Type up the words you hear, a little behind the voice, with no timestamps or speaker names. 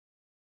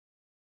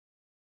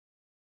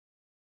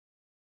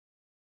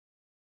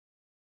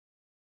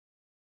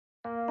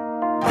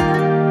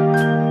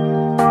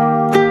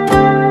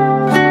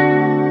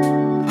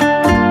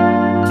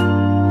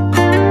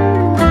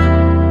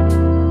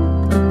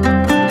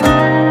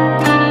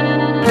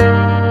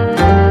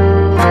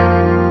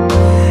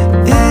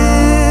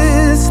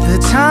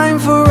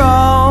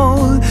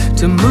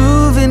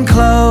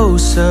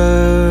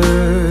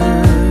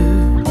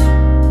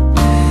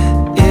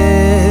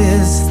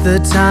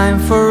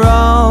for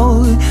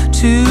all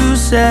to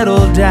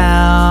settle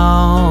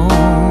down.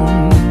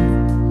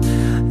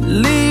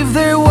 Leave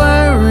their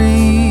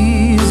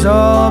worries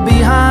all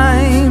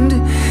behind.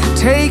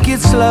 Take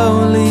it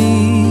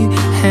slowly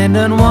and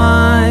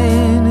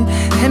unwind,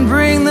 and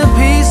bring the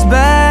peace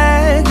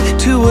back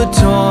to a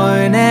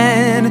torn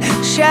and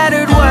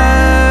shattered world.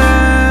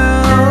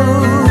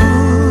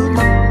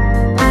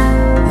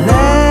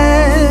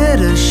 Let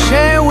us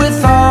share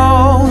with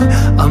all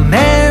a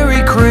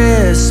Merry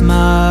Christmas.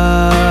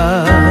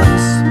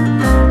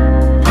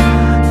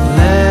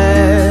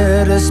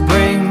 Let us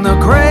bring the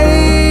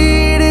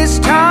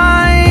greatest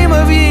time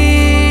of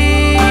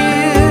year.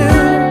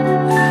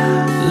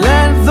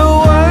 Let the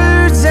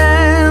words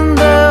and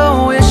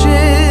the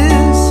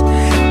wishes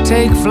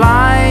take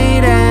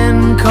flight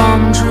and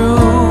come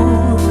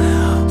true,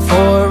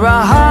 for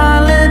a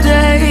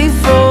holiday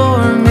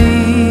for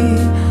me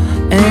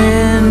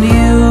and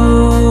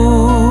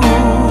you.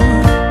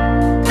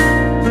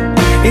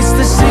 It's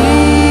the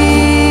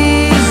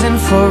season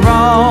for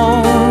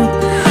all,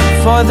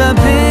 for the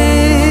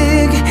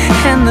big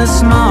and the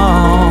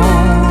small,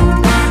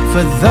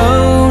 for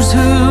those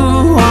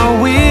who are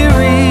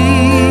weary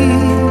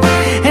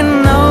and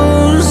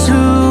those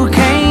who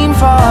came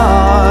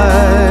far.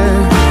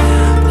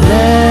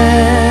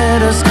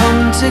 Let us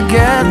come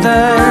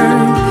together,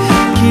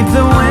 keep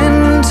the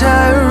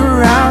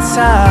winter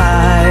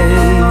outside,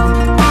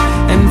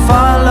 and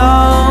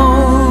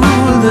follow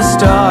the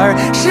star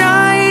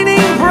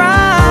shining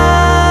bright.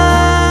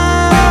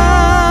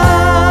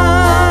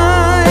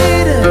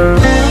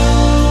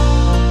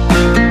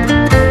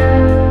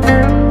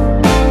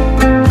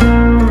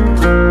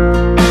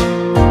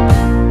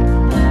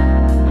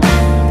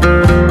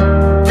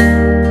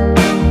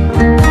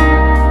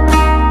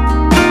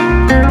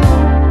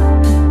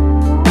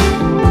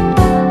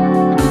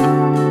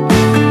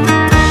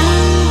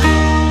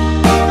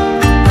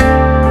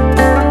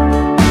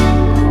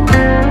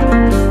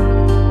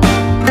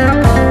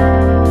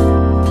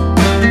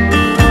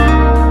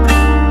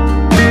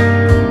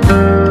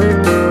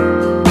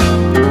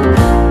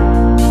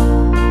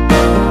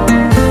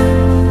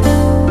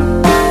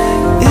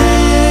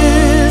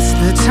 It's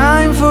the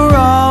time for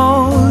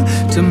all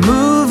to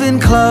move in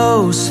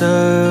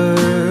closer.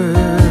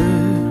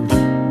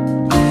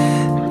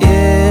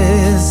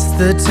 It's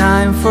the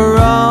time for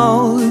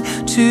all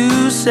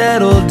to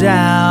settle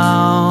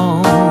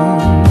down.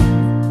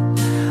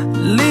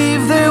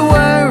 Leave their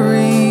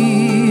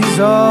worries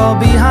all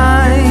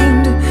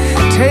behind.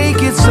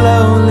 Take it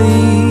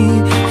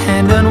slowly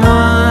and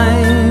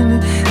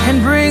unwind,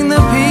 and bring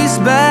the peace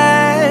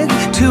back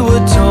to a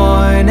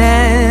torn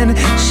and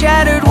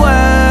shattered world.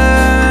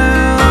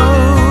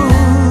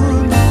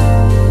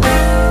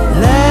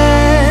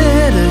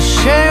 Let us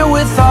share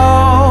with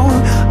all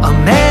a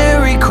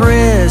Merry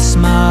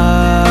Christmas.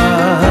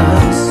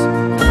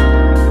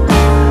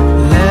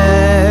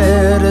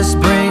 Let us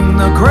bring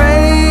the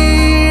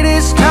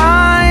greatest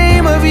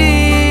time of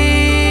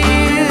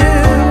year.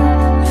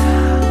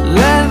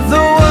 Let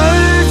the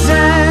words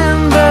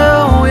and the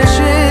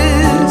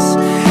wishes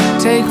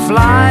take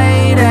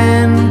flight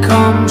and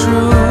come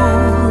true,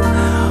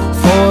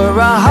 for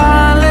a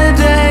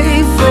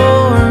holiday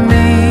for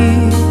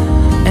me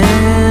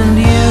and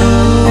you.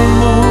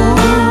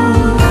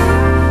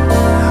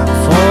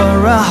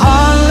 For a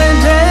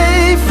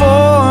holiday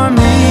for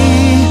me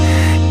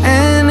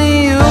and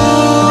you.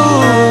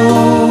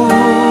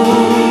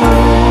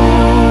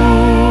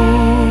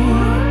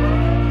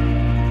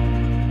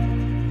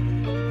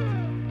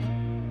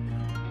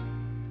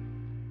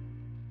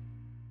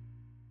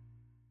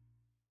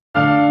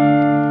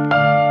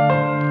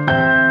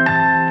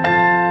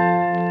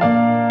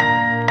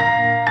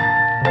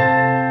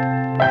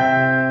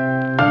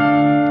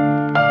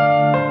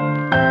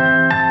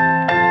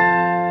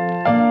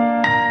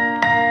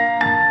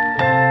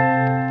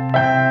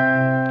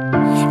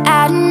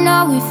 I don't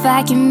know if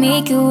I can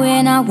make it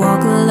when I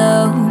walk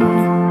alone.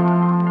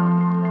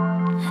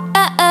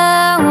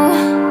 Uh-oh,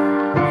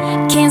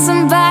 can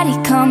somebody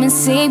come and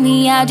save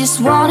me? I just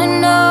wanna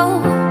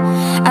know,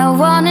 I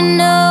wanna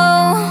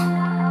know.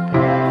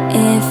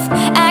 If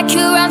I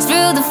could run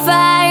through the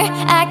fire,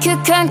 I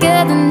could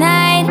conquer the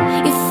night.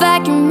 If I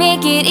can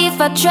make it, if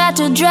I try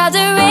to draw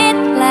the red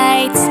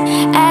lights.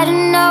 I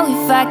don't know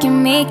if I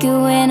can make it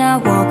when I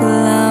walk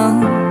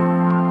alone.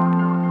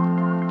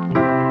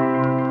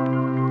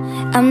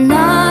 I'm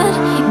not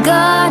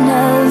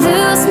gonna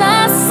lose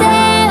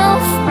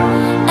myself.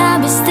 I'll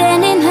be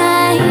standing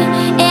high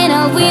and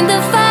I'll win the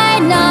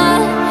fight.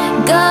 Not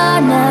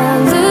gonna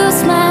lose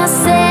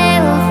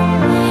myself.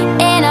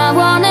 And I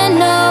wanna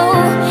know,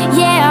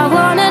 yeah, I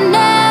wanna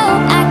know.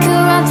 I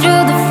could run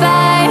through the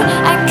fire,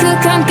 I could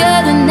conquer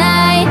the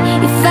night.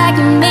 If I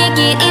can make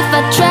it, if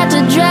I try to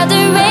draw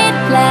the red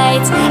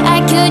lights. I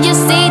could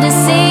just stay the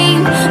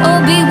same or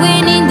be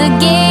winning the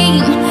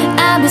game.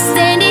 I'll be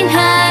standing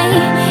high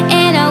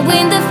and I'll win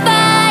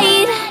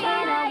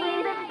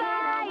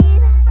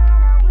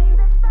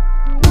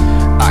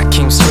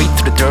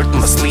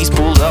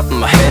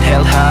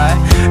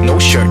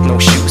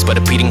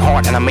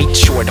made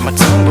sure that my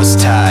tongue was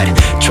tied.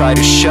 Try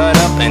to shut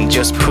up and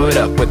just put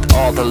up with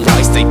all the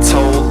lies they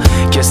told.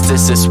 Guess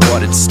this is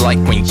what it's like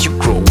when you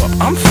grow up.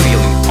 I'm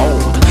feeling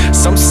old.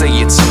 Some say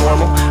it's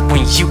normal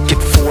when you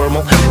get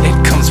formal. It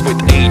comes with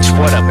age,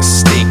 what a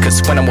mistake.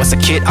 Cause when I was a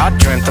kid I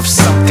dreamt of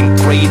something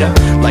greater,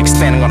 like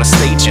standing on a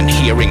stage and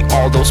hearing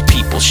all those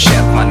people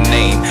shout my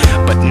name.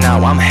 But now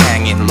I'm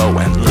hanging low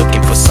and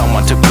looking for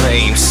someone to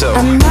blame. So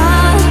I'm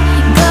not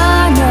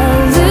gonna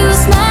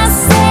lose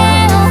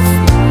myself.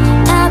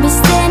 I'll be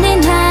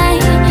standing high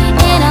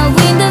and I'll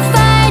win the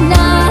fight.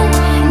 Not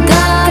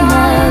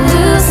gonna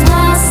lose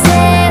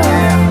myself.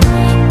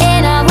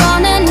 And I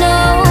wanna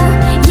know,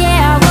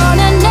 yeah, I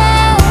wanna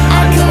know.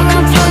 I could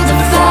come through the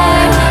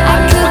fire, I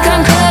could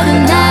conquer the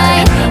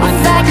night.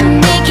 If I can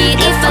make it,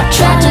 if I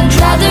try to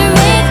drive the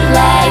red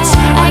lights,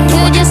 I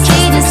could just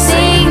stay the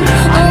same,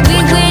 or be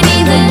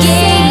winning the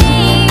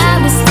game.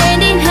 I'll be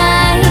standing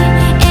high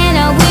and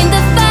I'll win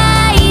the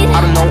fight. I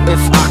don't know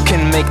if I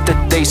can make the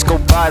days go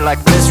by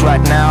like this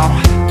right now.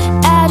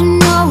 I don't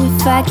know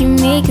if I can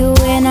make it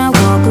when I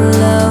walk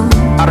alone.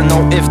 I don't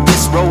know if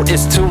this road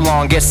is too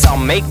long, guess I'll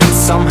make it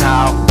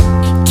somehow.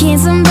 Can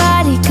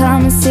somebody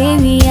come and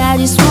save me? I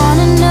just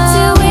wanna know.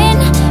 To win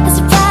a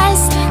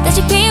surprise that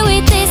you pay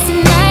with this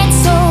tonight.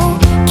 So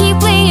keep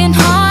playing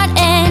hard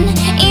and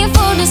aim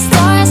for the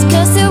stars.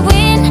 Cause to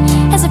win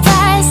a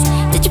surprise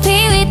that you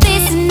pay with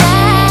this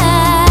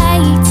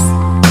tonight.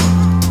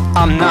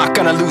 I'm not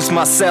gonna lose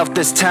myself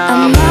this I'm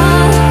time.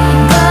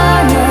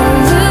 not gonna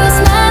lose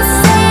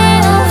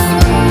myself.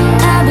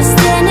 I'll be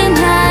standing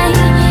high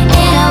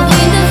and I'll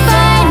win the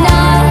fight.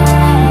 Not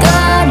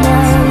gonna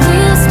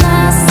lose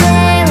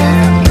myself.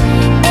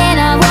 And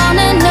I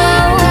wanna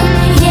know,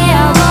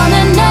 yeah, I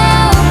wanna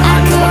know. I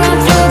could come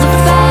through the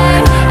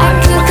fire, I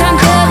could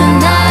conquer the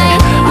night.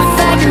 If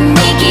I can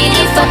make it,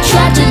 if I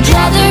try to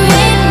drive the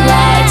red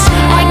lights,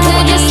 I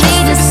could just stay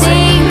the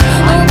same,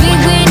 or be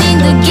winning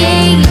the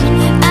game.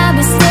 I'll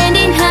be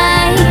standing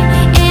high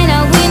and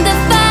I'll win the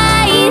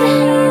fight.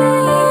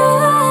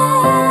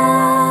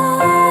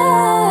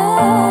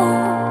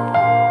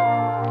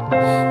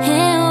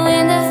 And I'll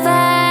win the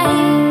fight.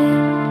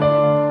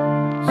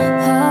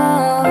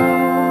 Oh.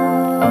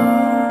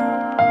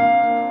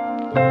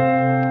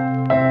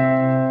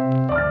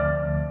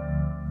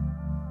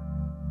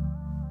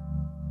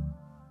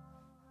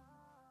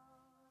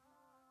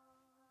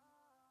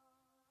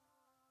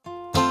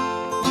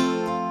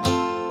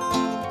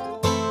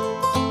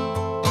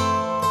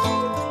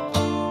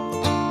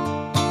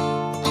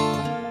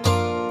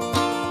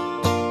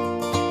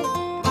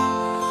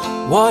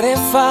 What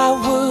if I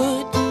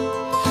would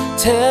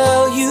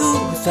tell you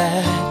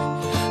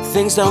that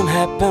things don't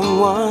happen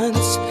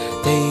once,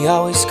 they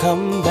always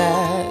come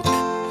back?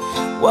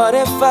 What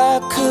if I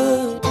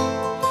could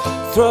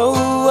throw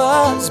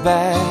us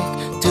back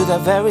to the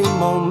very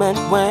moment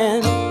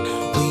when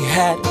we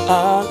had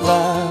our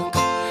luck?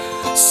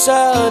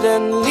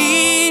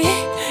 Suddenly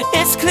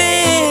it's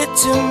clear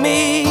to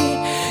me,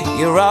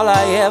 you're all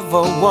I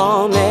ever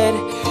wanted,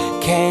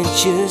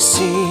 can't you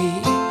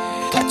see?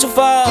 Got to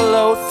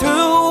follow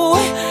through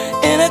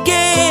in a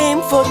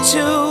game for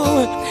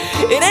two.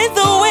 It ain't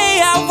the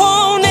way I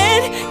want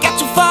it, got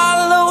to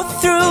follow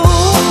through.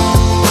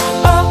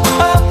 Oh,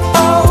 oh,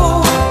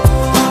 oh,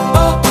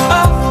 oh,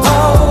 oh,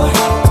 oh.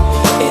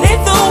 It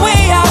ain't the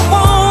way I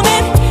want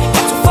it,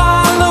 got to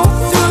follow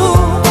through.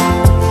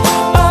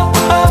 Oh,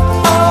 oh,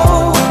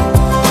 oh,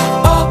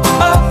 oh,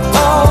 oh,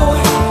 oh.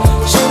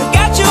 Should've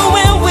got you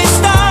when we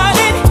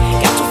started,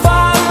 got to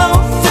follow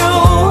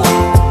through.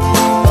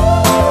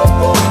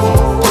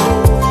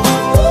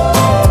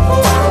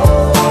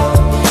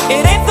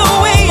 It ain't the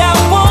way I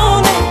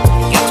want it,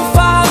 got to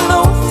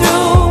follow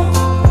through.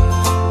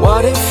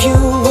 What if you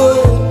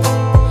would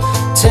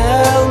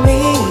tell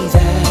me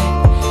that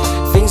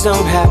things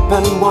don't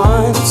happen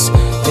once,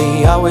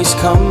 they always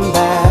come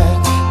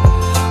back?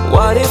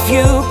 What if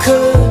you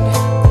could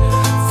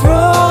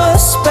throw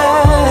us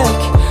back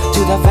to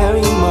the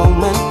very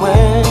moment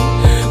when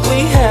we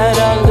had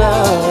our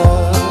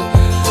love?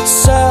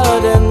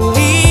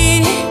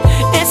 Suddenly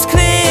it's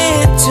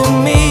clear to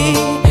me,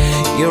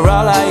 you're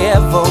all I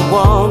ever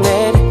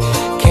wanted,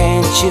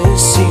 can't you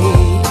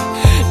see?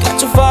 Got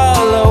to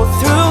follow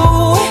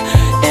through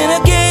in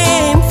a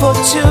game for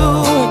two.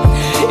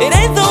 It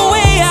ain't the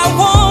way I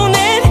want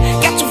it,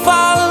 got to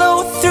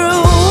follow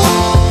through.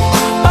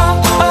 Oh,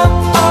 oh,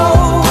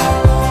 oh,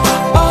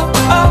 oh,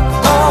 oh,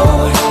 oh.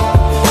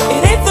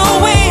 It ain't the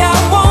way I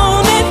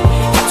want it,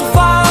 got to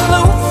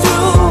follow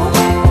through.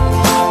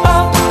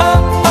 Oh, oh,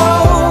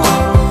 oh,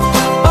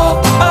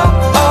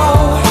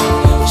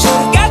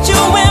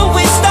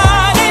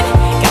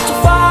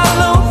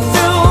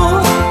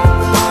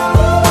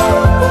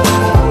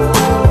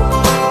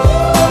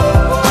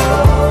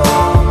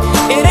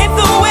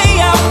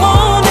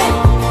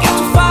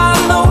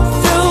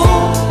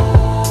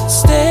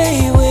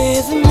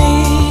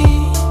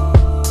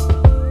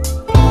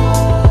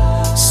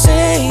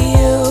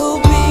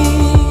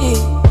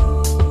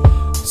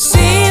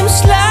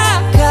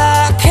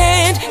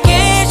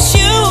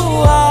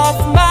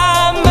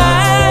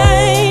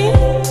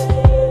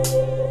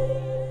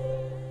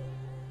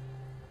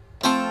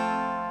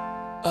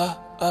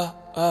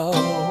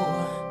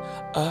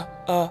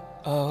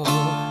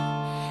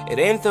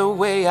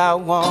 I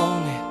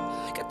want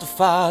it, got to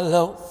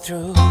follow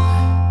through.